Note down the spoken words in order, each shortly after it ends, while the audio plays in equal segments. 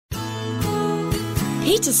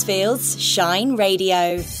Petersfield's Shine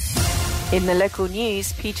Radio. In the local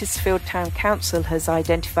news, Petersfield Town Council has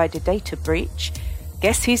identified a data breach.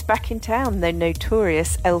 Guess who's back in town? The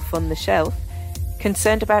notorious elf on the shelf.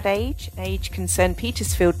 Concerned about age? Age Concerned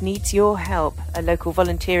Petersfield needs your help. A local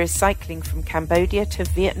volunteer is cycling from Cambodia to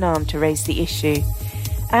Vietnam to raise the issue.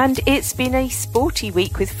 And it's been a sporty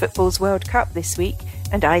week with football's World Cup this week,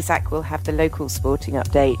 and Isaac will have the local sporting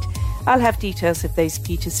update. I'll have details of those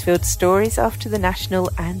Petersfield stories after the national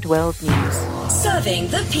and world news. Serving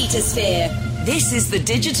the Petersphere. This is the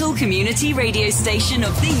digital community radio station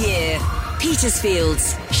of the year.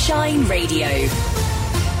 Petersfield's Shine Radio.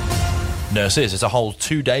 Nurses is to hold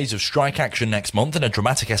 2 days of strike action next month in a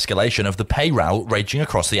dramatic escalation of the pay row raging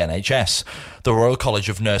across the NHS. The Royal College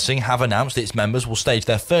of Nursing have announced its members will stage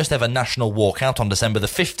their first ever national walkout on December the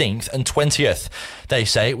 15th and 20th. They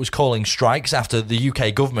say it was calling strikes after the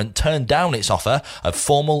UK government turned down its offer of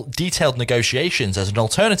formal, detailed negotiations as an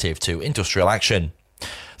alternative to industrial action.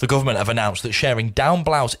 The government have announced that sharing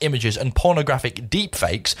down-blouse images and pornographic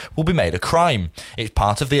deepfakes will be made a crime. It's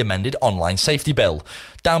part of the amended online safety bill.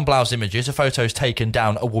 Down-blouse images are photos taken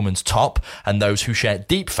down a woman's top, and those who share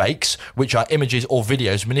deepfakes, which are images or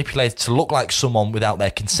videos manipulated to look like someone without their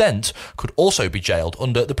consent, could also be jailed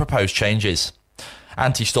under the proposed changes.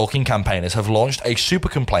 Anti-stalking campaigners have launched a super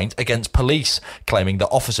complaint against police, claiming that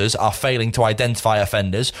officers are failing to identify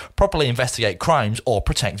offenders, properly investigate crimes or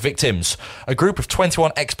protect victims. A group of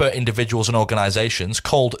 21 expert individuals and organisations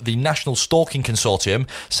called the National Stalking Consortium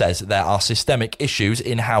says there are systemic issues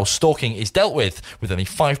in how stalking is dealt with only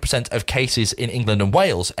 5% of cases in England and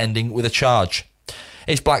Wales ending with a charge.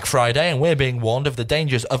 It's Black Friday and we're being warned of the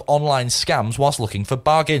dangers of online scams whilst looking for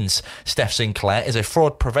bargains. Steph Sinclair is a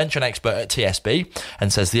fraud prevention expert at TSB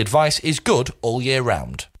and says the advice is good all year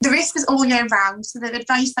round. The risk is all year round, so the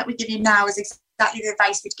advice that we give you now is exactly the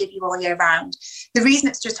advice we'd give you all year round. The reason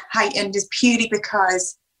it's just heightened is purely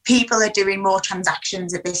because people are doing more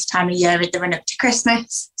transactions at this time of year at the run up to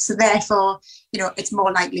Christmas, so therefore, it's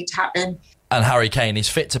more likely to happen. And Harry Kane is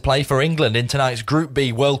fit to play for England in tonight's Group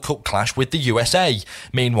B World Cup clash with the USA.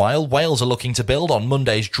 Meanwhile, Wales are looking to build on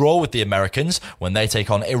Monday's draw with the Americans when they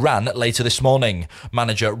take on Iran later this morning.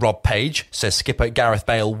 Manager Rob Page says skipper Gareth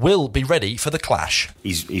Bale will be ready for the clash.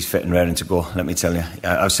 He's fit and raring to go, let me tell you.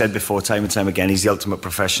 I've said before, time and time again, he's the ultimate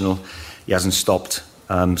professional. He hasn't stopped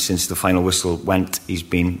since the final whistle went. He's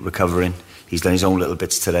been recovering. He's done his own little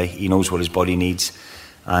bits today. He knows what his body needs,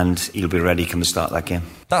 and he'll be ready come the start of that game.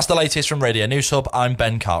 That's the latest from Radio News Hub. I'm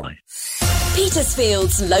Ben Cartwright.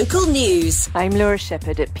 Petersfield's local news. I'm Laura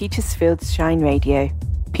Shepherd at Petersfield's Shine Radio.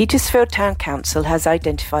 Petersfield Town Council has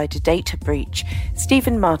identified a data breach.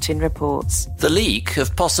 Stephen Martin reports. The leak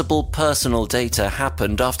of possible personal data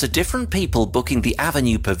happened after different people booking the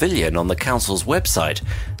Avenue Pavilion on the council's website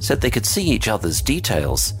said they could see each other's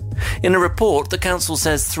details. In a report, the council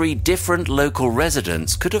says 3 different local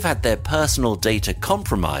residents could have had their personal data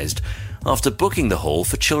compromised after booking the hall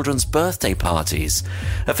for children's birthday parties.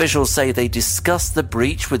 Officials say they discussed the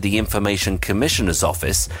breach with the Information Commissioner's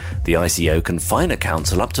Office. The ICO can fine a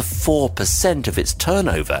council up to 4% of its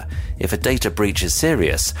turnover if a data breach is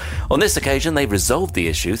serious. On this occasion, they resolved the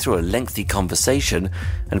issue through a lengthy conversation,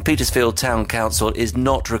 and Petersfield Town Council is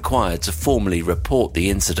not required to formally report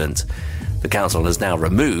the incident. The council has now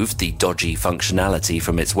removed the dodgy functionality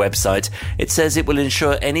from its website. It says it will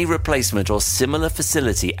ensure any replacement or similar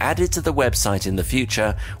facility added to the website in the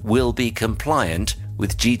future will be compliant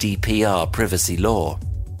with GDPR privacy law.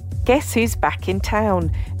 Guess who's back in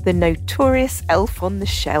town? The notorious elf on the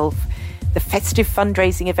shelf. The festive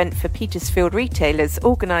fundraising event for Petersfield retailers,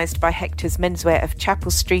 organised by Hector's Menswear of Chapel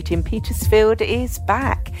Street in Petersfield, is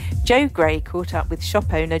back. Joe Gray caught up with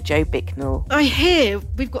shop owner Joe Bicknell. I hear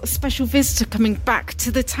we've got a special visitor coming back to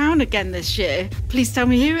the town again this year. Please tell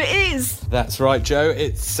me who it is. That's right, Joe.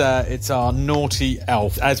 It's our naughty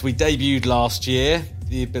elf. As we debuted last year,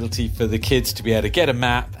 the ability for the kids to be able to get a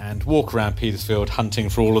map and walk around Petersfield hunting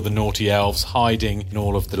for all of the naughty elves hiding in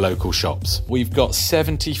all of the local shops. We've got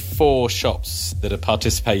 74 shops that are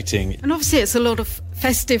participating. And obviously it's a lot of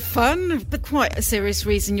festive fun, but quite a serious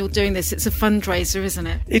reason you're doing this. It's a fundraiser, isn't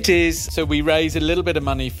it? It is. So we raise a little bit of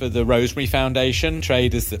money for the Rosemary Foundation.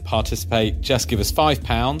 Traders that participate just give us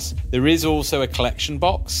 £5. There is also a collection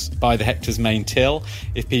box by the Hector's main till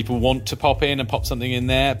if people want to pop in and pop something in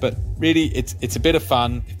there. But really, it's a bit of fun.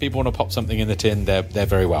 If people want to pop something in the tin, they're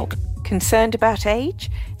very welcome. Concerned about age?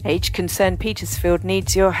 Age Concerned Petersfield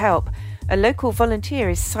needs your help. A local volunteer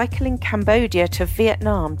is cycling Cambodia to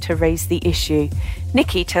Vietnam to raise the issue.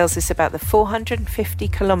 Nikki tells us about the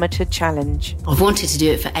 450-kilometre challenge. I've wanted to do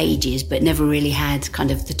it for ages, but never really had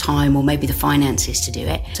kind of the time or maybe the finances to do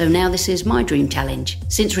it. So now this is my dream challenge.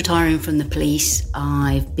 Since retiring from the police,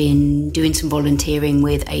 I've been doing some volunteering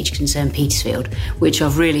with Age Concern Petersfield, which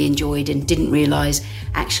I've really enjoyed and didn't realise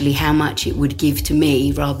actually how much it would give to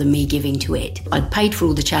me rather than me giving to it. I'd paid for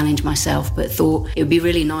all the challenge myself, but thought it would be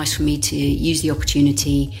really nice for me to use the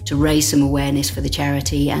opportunity to raise some awareness for the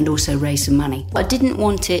charity and also raise some money. I didn't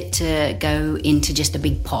want it to go into just a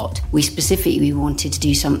big pot. We specifically wanted to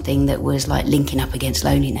do something that was like linking up against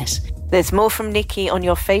loneliness. There's more from Nikki on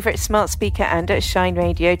your favourite smart speaker and at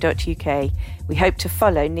shineradio.uk. We hope to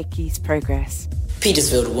follow Nikki's progress.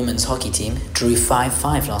 Petersfield women's hockey team drew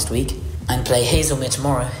 5-5 last week and play Hazelmere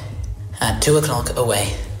tomorrow at 2 o'clock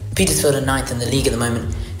away. Petersfield are 9th in the league at the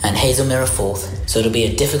moment and Hazelmere are 4th, so it'll be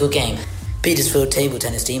a difficult game. Petersfield table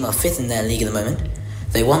tennis team are 5th in their league at the moment.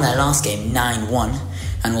 They won their last game 9-1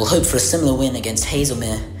 and will hope for a similar win against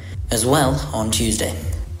Hazelmere as well on Tuesday.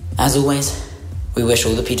 As always, we wish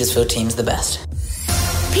all the Petersfield teams the best.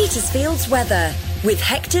 Petersfield's weather with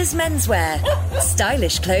Hector's Menswear.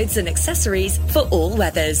 Stylish clothes and accessories for all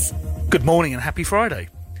weathers. Good morning and happy Friday.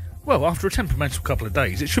 Well, after a temperamental couple of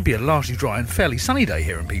days, it should be a largely dry and fairly sunny day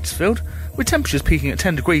here in Petersfield, with temperatures peaking at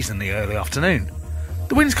 10 degrees in the early afternoon.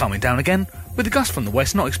 The wind's calming down again, with the gust from the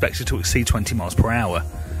west not expected to exceed 20 miles per hour.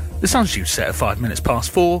 The sun's due to set at 5 minutes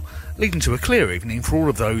past 4, leading to a clear evening for all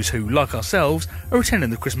of those who, like ourselves, are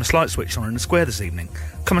attending the Christmas light switch on in the square this evening.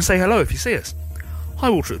 Come and say hello if you see us.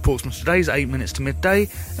 High water at Portsmouth today is 8 minutes to midday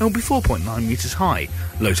and will be 4.9 metres high.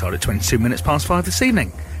 Low tide at 22 minutes past 5 this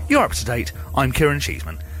evening. You're up to date. I'm Kieran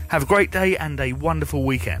Cheeseman. Have a great day and a wonderful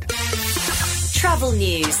weekend. Travel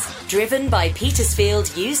news, driven by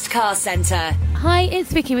Petersfield Used Car Centre. Hi,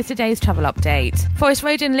 it's Vicky with today's travel update. Forest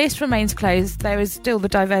Road in List remains closed. There is still the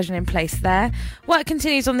diversion in place there. Work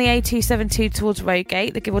continues on the A272 towards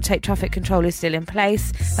Roadgate. The give or take traffic control is still in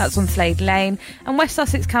place. That's on Slade Lane. And West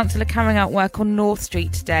Sussex Council are carrying out work on North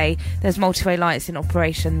Street today. There's multi-way lights in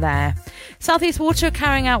operation there. South East Water are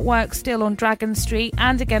carrying out work still on Dragon Street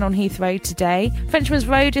and again on Heath Road today. Frenchman's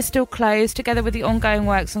Road is still closed, together with the ongoing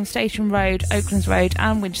works on Station Road, Oaklands Road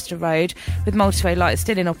and Winchester Road, with multi-way lights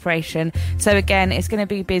still in operation. So again, it's going to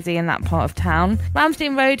be busy in that part of town.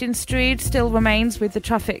 Ramsden Road in Strood still remains with the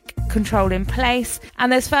traffic control in place,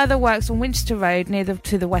 and there's further works on Winchester Road near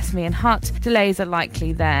to the Westmeaton Hut. Delays are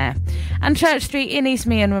likely there. And Church Street in East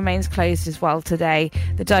Meon remains closed as well today.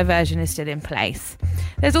 The diversion is still in place.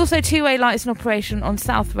 There's also two-way lights in operation on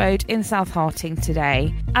South Road in South Harting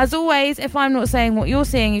today. As always, if I'm not saying what you're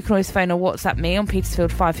seeing, you can always phone or WhatsApp me on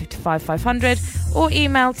Petersfield 555 500 or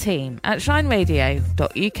email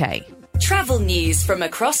team@shineradio.uk. Travel news from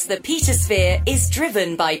across the Petersphere is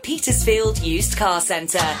driven by Petersfield Used Car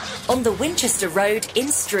Centre on the Winchester Road in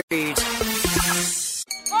Strood.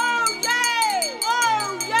 Oh yay!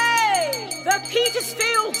 Oh yay! The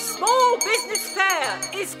Petersfield Small Business Fair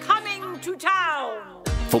is coming to town.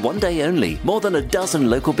 For one day only, more than a dozen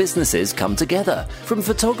local businesses come together. From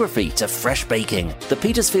photography to fresh baking, the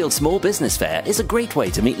Petersfield Small Business Fair is a great way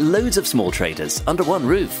to meet loads of small traders under one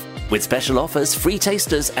roof. With special offers, free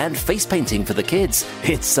tasters and face painting for the kids,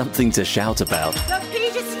 it's something to shout about. The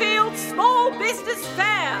Petersfield Small Business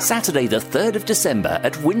Fair. Saturday the 3rd of December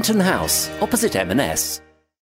at Winton House, opposite M&S.